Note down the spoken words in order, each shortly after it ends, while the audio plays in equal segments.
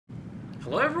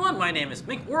Hello everyone, my name is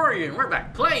Minkwarrior and we're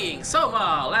back playing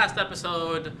Soma! Last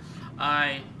episode,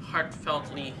 I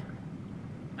heartfeltly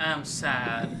am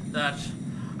sad that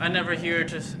I never get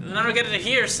to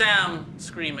hear Sam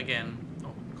scream again.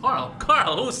 Oh,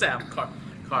 Carl, who's Sam? Carl.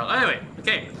 Anyway,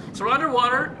 okay, so we're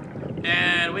underwater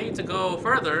and we need to go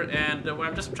further, and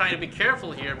I'm just trying to be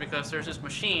careful here because there's this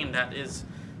machine that is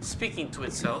speaking to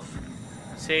itself,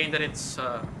 saying that it's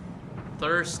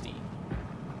thirsty.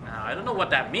 Now, I don't know what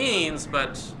that means,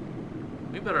 but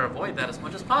we better avoid that as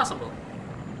much as possible.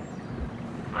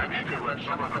 I need to let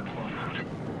some of the blood out.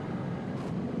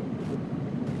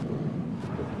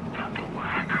 Got the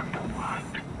whack of the blood.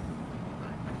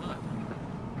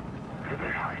 Here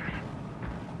they hide.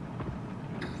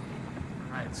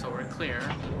 Alright, so we're clear.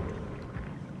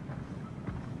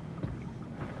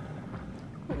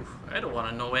 Oof, I don't want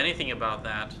to know anything about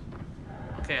that.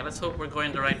 Okay, let's hope we're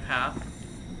going the right path.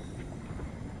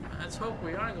 Let's hope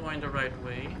we are going the right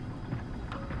way.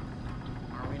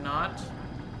 Are we not?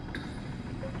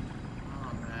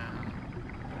 Oh man,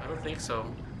 I don't think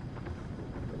so.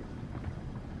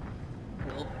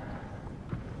 Well.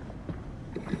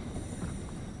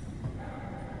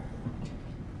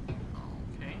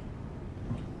 Okay.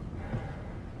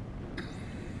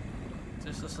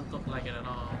 This doesn't look like it at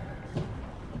all.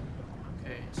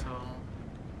 Okay, so...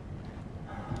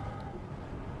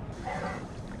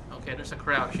 Okay, there's a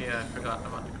crouch. Yeah, I forgot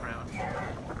about the crouch.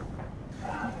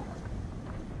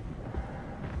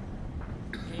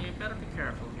 You better be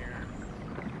careful here.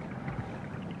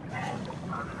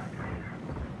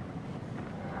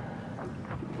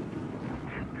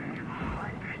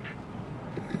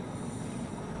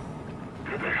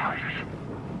 Here they hide.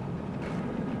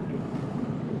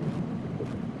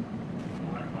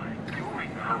 What am I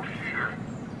doing out here?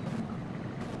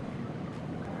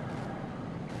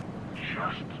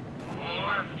 Just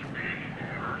left me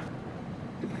here.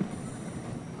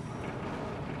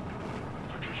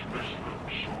 I just miss them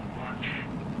so much.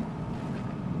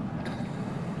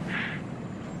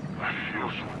 I feel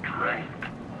so drained.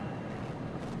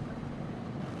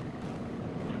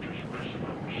 I just miss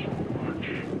them so much.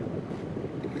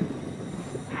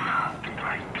 How did I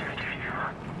get here?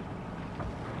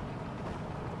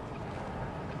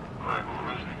 I'm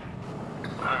living.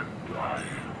 I'm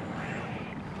dying.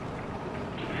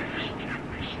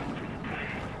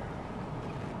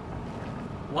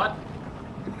 What?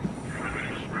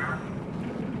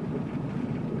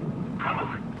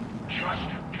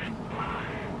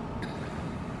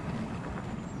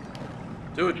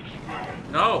 Dude,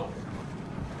 no!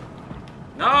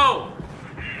 No!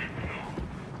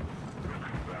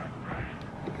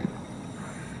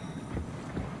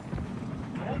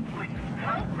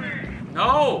 Help me!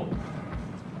 No!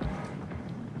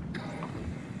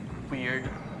 Weird.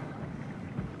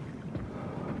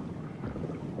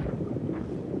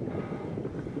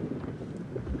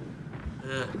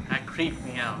 Ugh, that creeped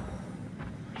me out.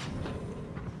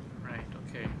 Right,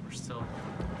 okay, we're still...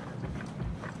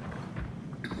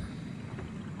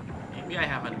 Maybe I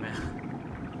haven't met.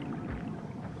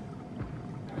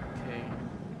 Okay.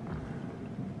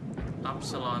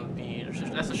 Upsilon B.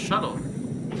 That's a shuttle.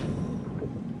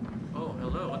 Oh,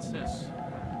 hello, what's this?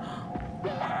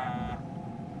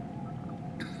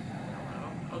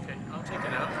 Oh, okay, I'll take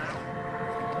it out now.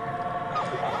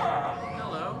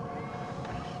 Hello.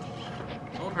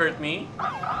 Don't hurt me.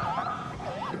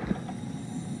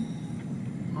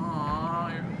 Aww,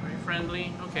 are you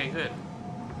friendly? Okay, good.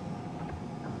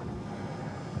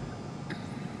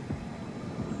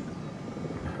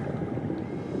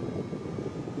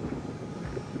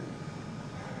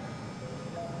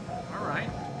 Alright,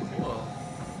 cool.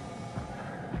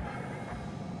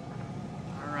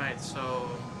 Alright, so...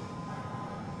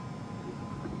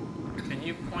 Can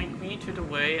you point me to the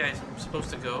way I'm supposed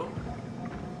to go?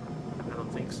 I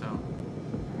don't think so.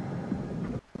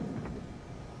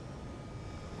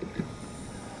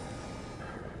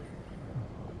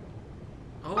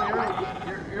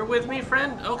 Oh, you're with me,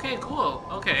 friend? Okay, cool.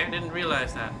 Okay, I didn't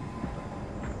realize that.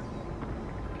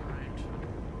 Right.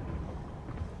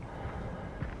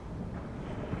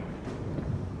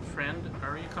 Friend,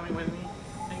 are you coming with me?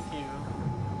 Thank you.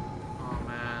 Oh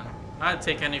man, I'd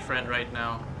take any friend right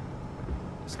now.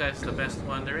 This guy's the best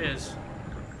one there is.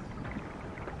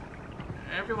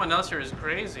 Everyone else here is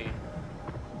crazy.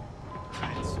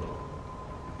 Alright, so...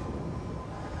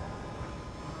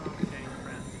 Okay,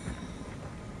 friend.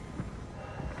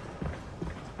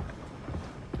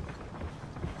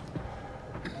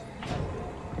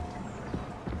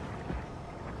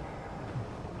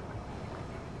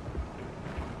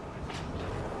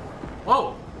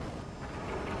 Whoa!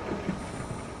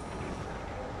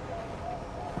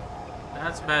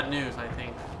 That's bad news, I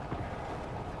think.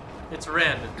 It's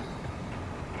red.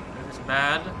 Red is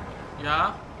bad.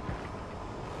 Yeah?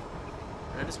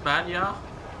 Red is bad, yeah?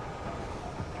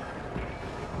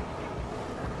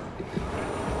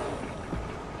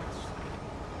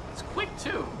 It's quick,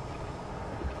 too.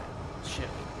 Shit.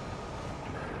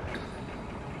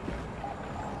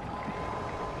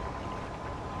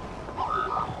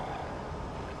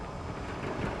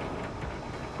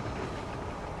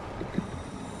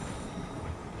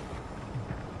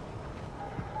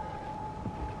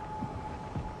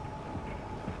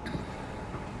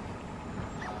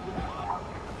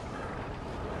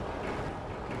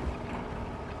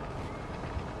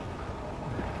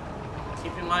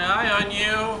 Keeping my eye on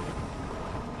you.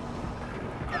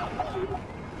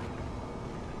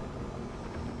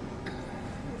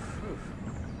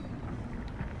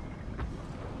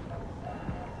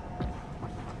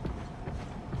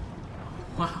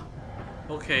 Wow.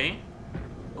 Okay.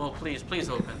 Well, please, please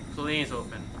open. Please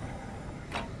open.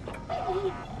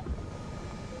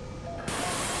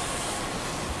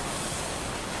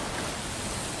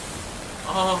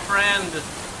 Oh, friend.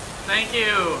 Thank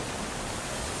you.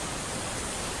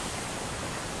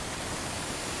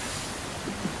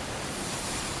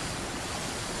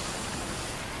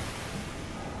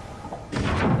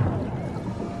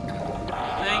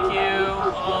 Thank you.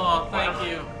 Oh, thank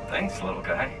you. Thanks, little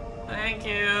guy. Thank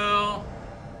you.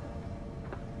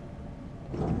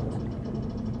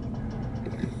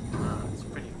 It's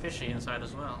pretty fishy inside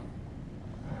as well.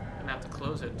 Gonna have to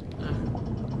close it.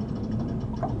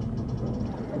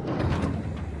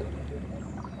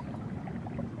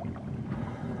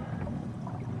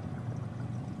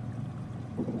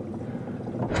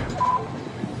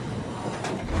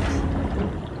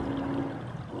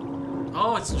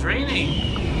 Oh, it's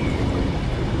draining.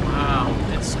 Wow,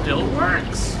 it still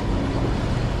works.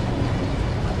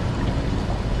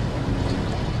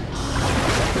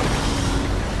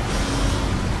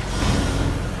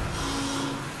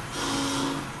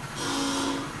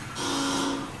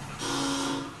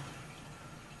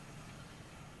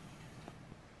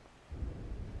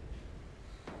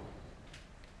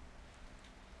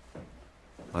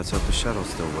 Let's hope the shuttles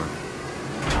still work.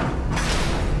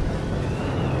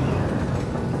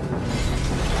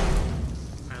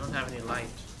 I don't have any light.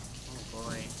 Oh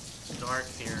boy, it's dark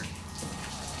here.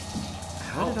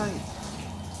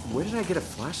 Where did I get a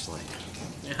flashlight?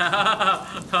 Yeah,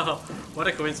 what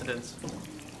a coincidence.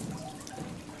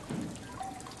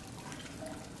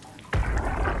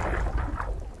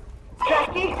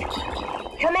 Jackie,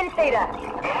 come in, Theta.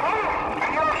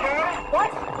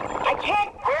 What? I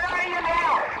can't. Where are you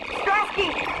now? Strasky,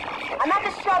 I'm at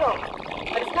the shuttle,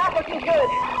 but it's not looking good.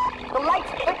 The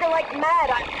lights flicker like mad.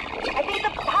 I think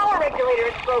the power regulator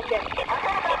is broken.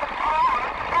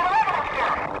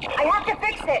 I have to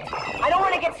fix it. I don't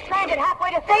want to get stranded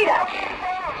halfway to Theta.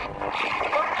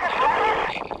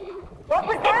 What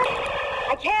was that?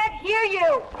 I can't hear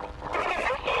you.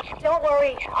 Don't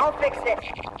worry, I'll fix it.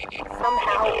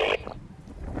 Somehow.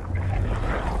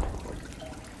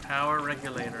 Power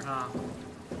regulator, huh?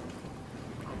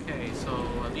 Okay, so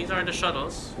these are the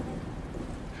shuttles.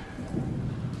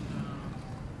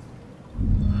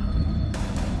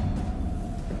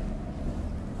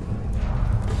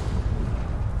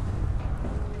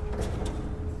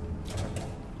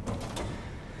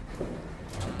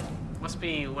 Must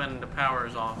be when the power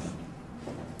is off.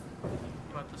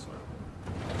 What about this one?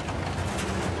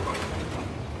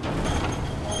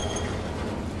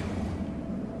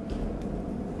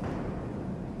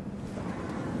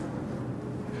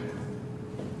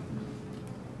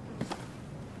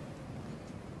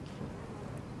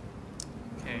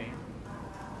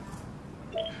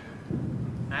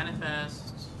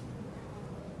 Manifest.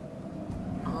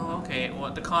 Oh, okay.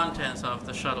 What the contents of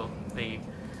the shuttle? The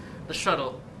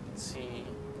shuttle. Let's see.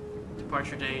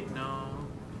 Departure date. No.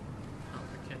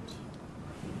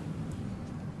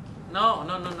 No.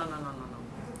 No.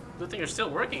 Good thing you're still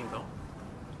working though.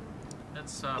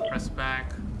 Let's press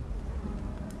back.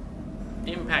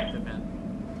 Impact event.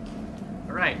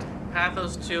 All right.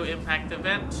 Pathos 2 impact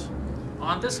event.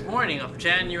 On this morning of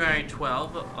January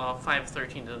 12,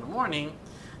 5:13 in the morning,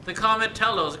 the comet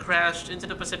Telos crashed into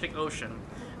the Pacific Ocean.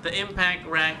 The impact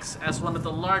ranks as one of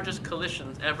the largest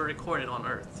collisions ever recorded on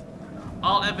Earth.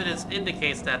 All evidence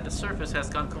indicates that the surface has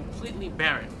gone completely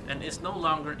barren and is no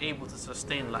longer able to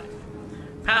sustain life.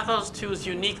 Pathos 2's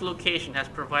unique location has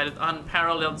provided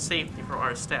unparalleled safety for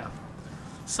our staff.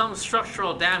 Some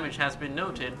structural damage has been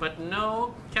noted, but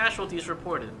no casualties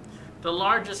reported. The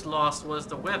largest loss was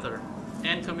the weather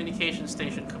and communication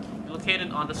station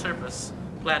located on the surface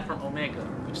platform Omega,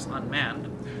 which is unmanned.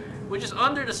 which is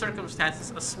under the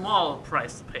circumstances a small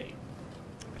price to pay.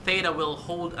 Theta will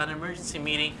hold an emergency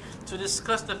meeting to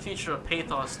discuss the future of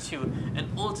Pathos 2 and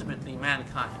ultimately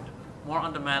mankind. More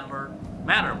on the matter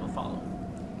will follow.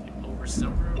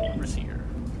 Overseer.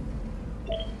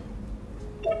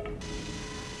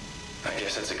 I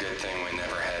guess it's a good thing we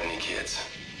never had any kids.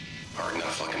 Hard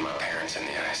enough looking my parents in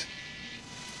the eyes.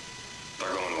 They're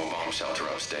going to a bomb shelter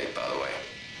upstate, by the way,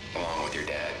 along with your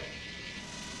dad.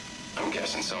 I'm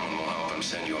guessing someone will help him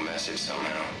send you a message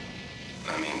somehow.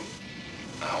 I mean,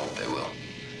 I hope they will.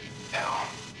 Hell,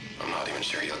 I'm not even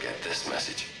sure you'll get this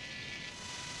message.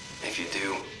 If you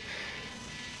do,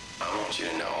 I want you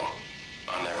to know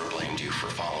I never blamed you for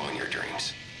following your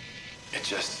dreams. I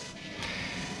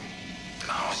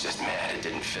was just mad it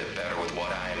didn't fit better with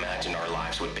what I imagined our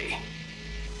lives would be.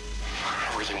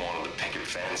 I really wanted a picket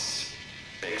fence,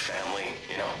 big family,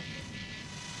 you know.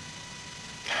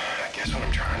 I guess what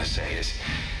I'm trying to say is,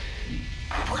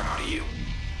 I'm proud of you.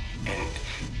 And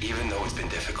even though it's been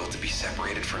difficult to be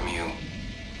separated from you,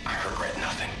 I regret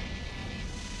nothing.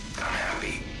 I'm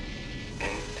happy.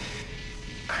 And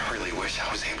I really wish I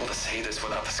was able to say this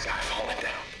without the sky falling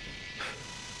down.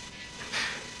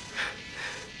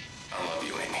 I love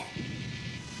you, Amy.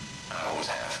 I always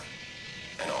have,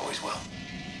 and always will.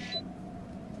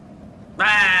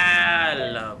 I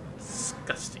love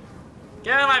disgusting.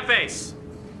 Get out of my face!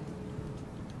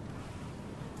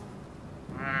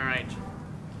 Alright.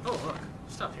 Oh, look.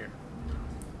 Stuff here.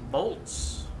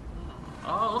 Bolts.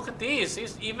 Oh, look at these.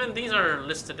 Even these are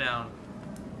listed down.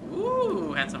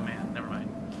 Ooh, handsome man. Never mind.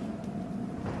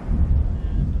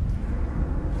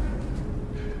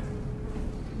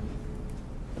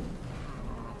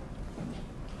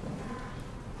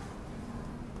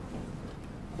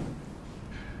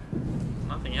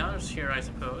 Nothing else here, I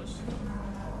suppose.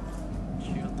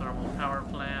 Geothermal power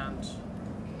plant.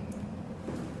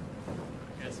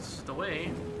 I guess this is the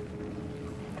way.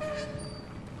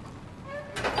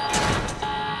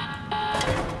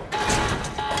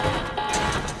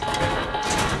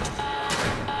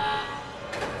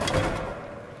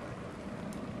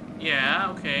 Yeah,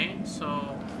 okay, so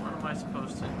what am I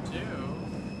supposed to do?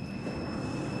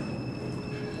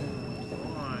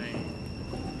 Boy.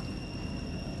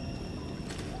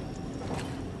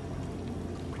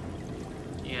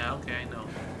 Yeah, okay, I know.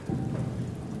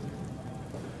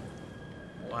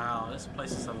 Wow, this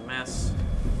place is a mess.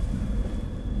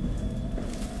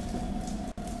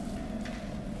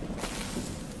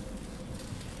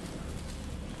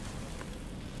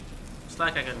 It's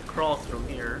like I can crawl through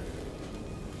here.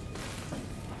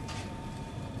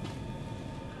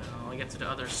 I'll get to the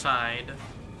other side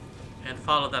and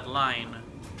follow that line.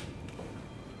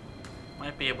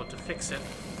 Might be able to fix it.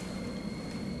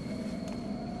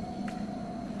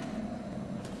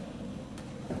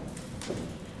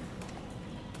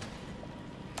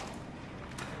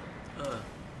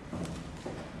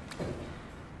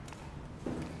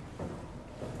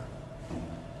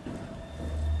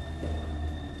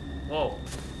 Whoa.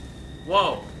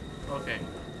 Whoa. Okay.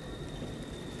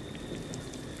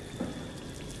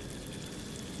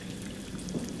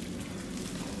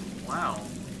 Wow.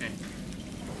 Okay.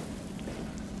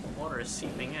 Water is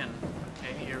seeping in.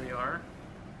 Okay, here we are.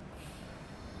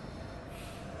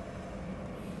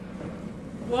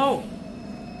 Whoa.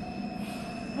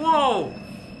 Whoa.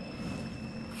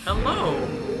 Hello.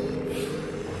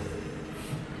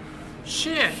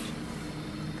 Shit.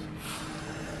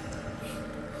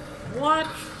 What?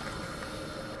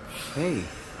 Hey,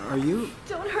 are you...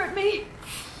 Don't hurt me.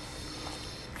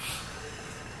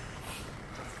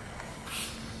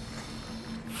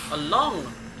 A lung.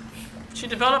 She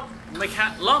developed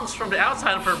lungs from the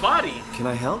outside of her body. Can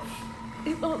I help?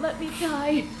 It won't let me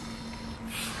die.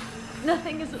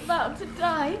 Nothing is allowed to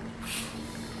die.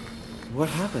 What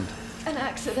happened? An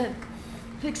accident.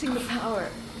 Fixing the power.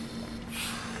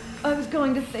 I was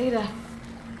going to Theta.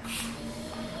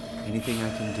 Anything I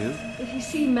can do? If you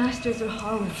see Masters or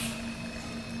Holland,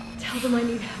 tell them I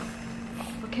need help.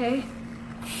 Okay?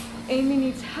 Amy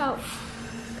needs help.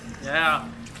 Yeah.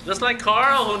 Just like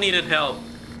Carl, who needed help.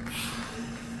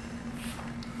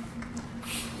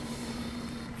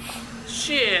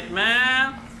 Shit,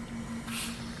 man.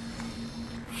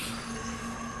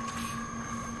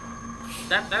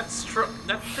 That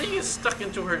thing is stuck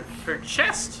into her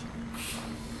chest.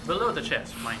 Below the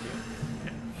chest, mind you.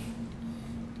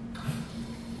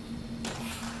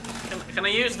 Okay. Can I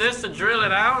use this to drill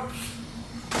it out?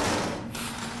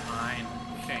 Fine.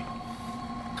 Okay.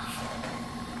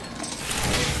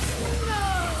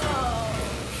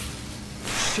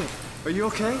 Shit, are you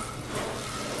okay?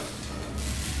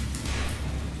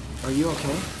 Are you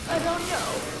okay? I don't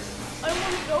know. I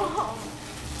want to go home.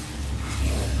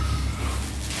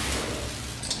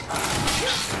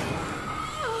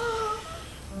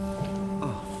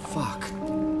 Oh, fuck.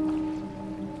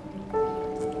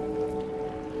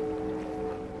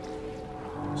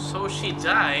 So she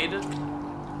died,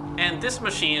 and this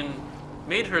machine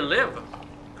made her live,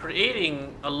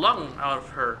 creating a lung out of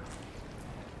her.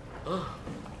 Ugh.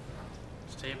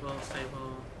 Stable,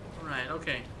 stable. Alright,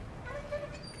 okay.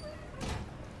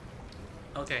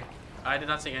 Okay, I did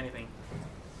not see anything.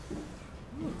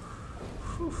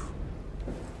 Whew.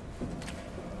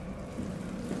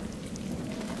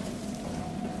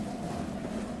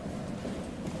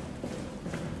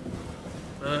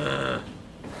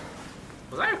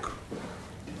 Was I?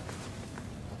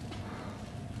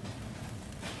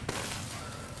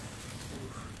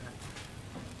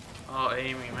 Oh,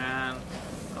 Amy, man.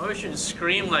 I wish you'd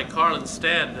scream like Carl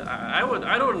instead. I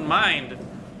wouldn't mind.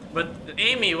 But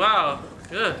Amy, wow.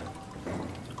 Good.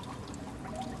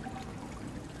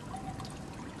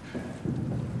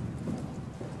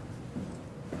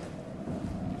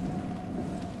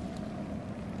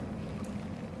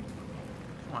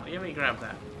 Come on, let me grab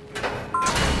that.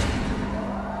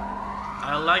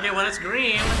 I like it when it's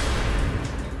green.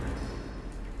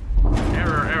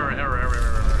 Error, error, error, error,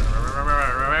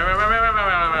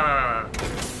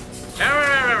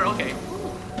 error. Okay.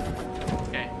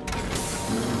 Okay.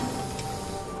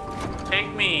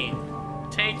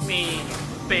 Take me,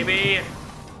 baby.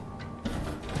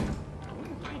 Oh,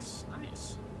 nice,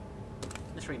 nice.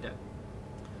 Let's read that.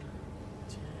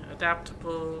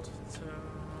 Adaptable to.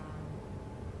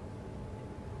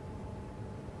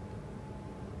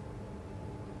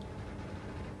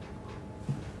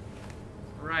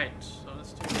 Right, so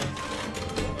let's do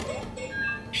this.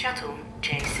 Shuttle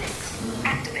J6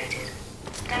 activated.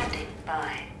 Standing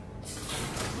by.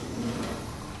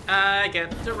 I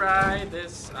get to ride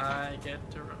this. I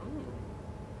get to ride.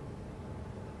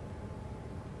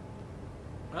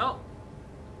 Well.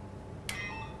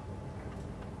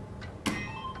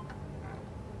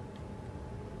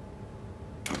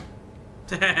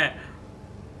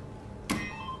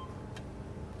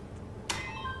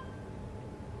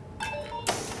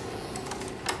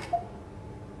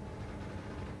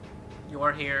 You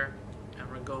are here, and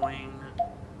we're going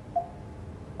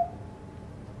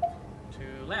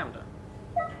to Lambda.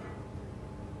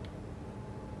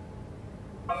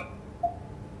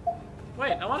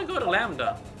 Wait, I want to go to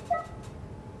Lambda.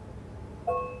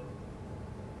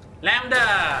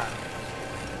 Lambda!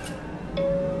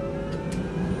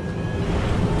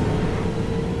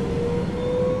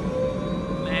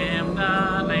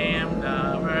 Lambda,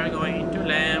 Lambda, we're going to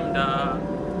Lambda.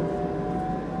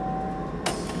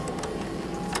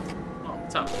 Oh,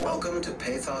 what's up? Welcome to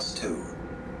Pathos 2,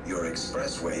 your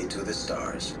expressway to the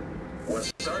stars.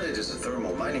 What started as a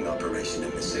thermal mining operation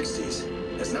in the 60s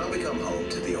has now become home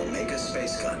to the Omega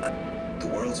Space Gun, the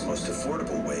world's most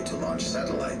affordable way to launch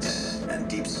satellites and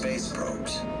deep space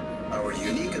probes. Our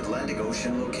unique Atlantic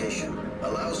Ocean location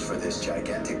allows for this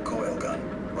gigantic coil gun,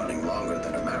 running longer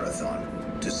than a marathon,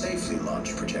 to safely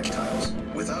launch projectiles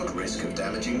without risk of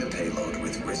damaging the payload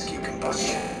with risky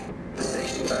combustion. The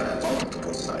station spans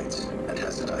multiple sites and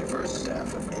has a diverse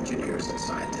staff of engineers and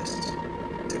scientists.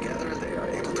 Together, they are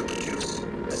able to produce,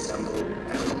 assemble,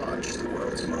 and launch the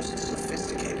world's most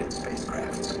sophisticated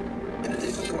spacecrafts. In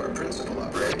addition to our principal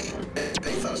operation,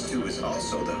 Pathos 2 is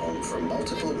also the home for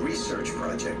multiple research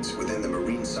projects within the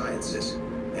marine sciences,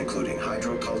 including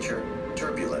hydroculture,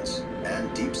 turbulence,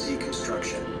 and deep-sea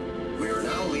construction. We are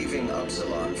now leaving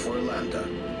Upsilon for Lambda.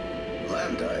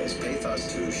 Lambda is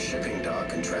Pathos 2's shipping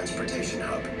dock and transportation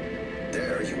hub.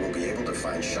 There, you will be able to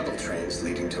find shuttle trains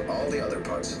leading to all the other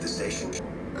parts of the station.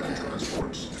 And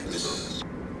transports to the surface.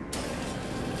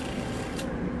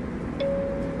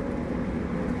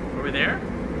 Are we there?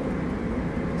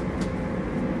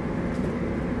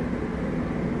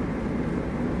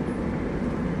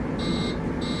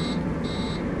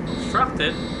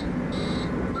 Constructed.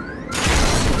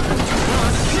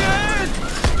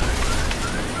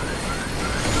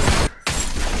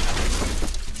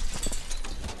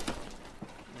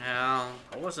 Yeah,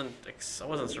 I wasn't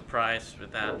surprised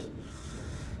with that.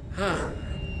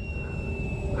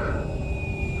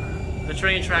 The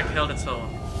train track held its own.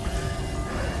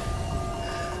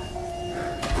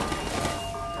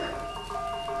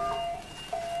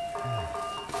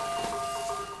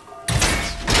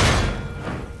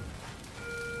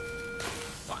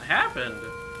 What happened?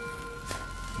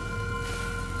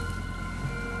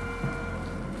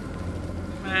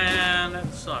 Man,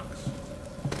 that sucks.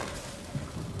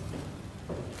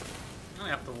 I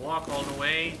have to walk all the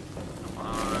way. Come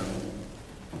on.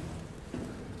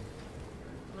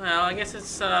 Well, I guess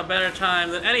it's a better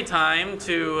time than any time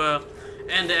to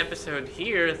end the episode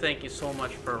here. Thank you so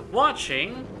much for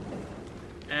watching,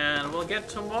 and we'll get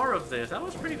to more of this. That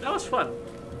was fun.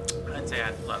 I'd say I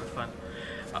had a lot of fun.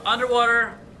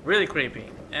 Underwater, really creepy.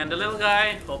 And the little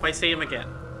guy, hope I see him again.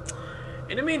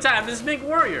 In the meantime, this is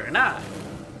Minkwarrior, and I'm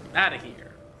out of here.